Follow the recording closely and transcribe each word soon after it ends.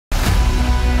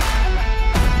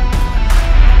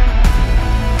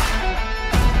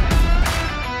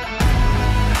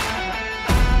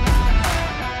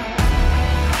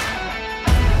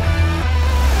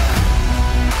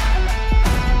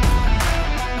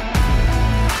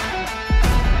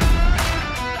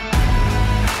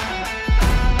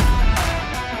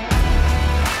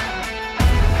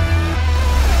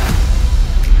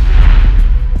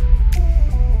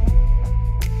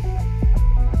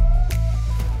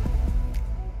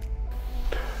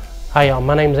Hi y'all,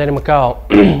 my name is Eddie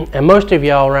Mccall, and most of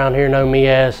y'all around here know me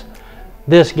as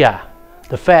this guy,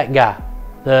 the fat guy,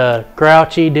 the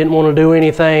grouchy, didn't want to do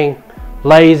anything,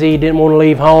 lazy, didn't want to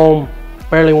leave home,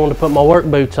 barely wanted to put my work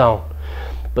boots on.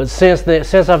 But since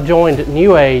I've joined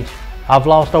Newage, I've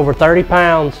lost over 30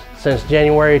 pounds since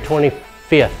January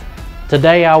 25th.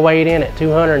 Today I weighed in at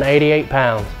 288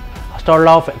 pounds. I started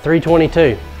off at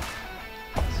 322.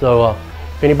 So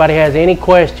if anybody has any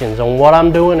questions on what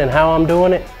I'm doing and how I'm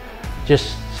doing it,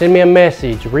 just send me a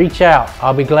message, reach out.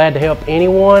 I'll be glad to help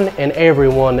anyone and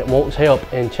everyone that wants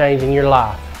help in changing your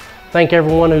life. Thank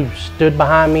everyone who stood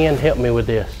behind me and helped me with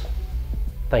this.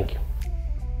 Thank you.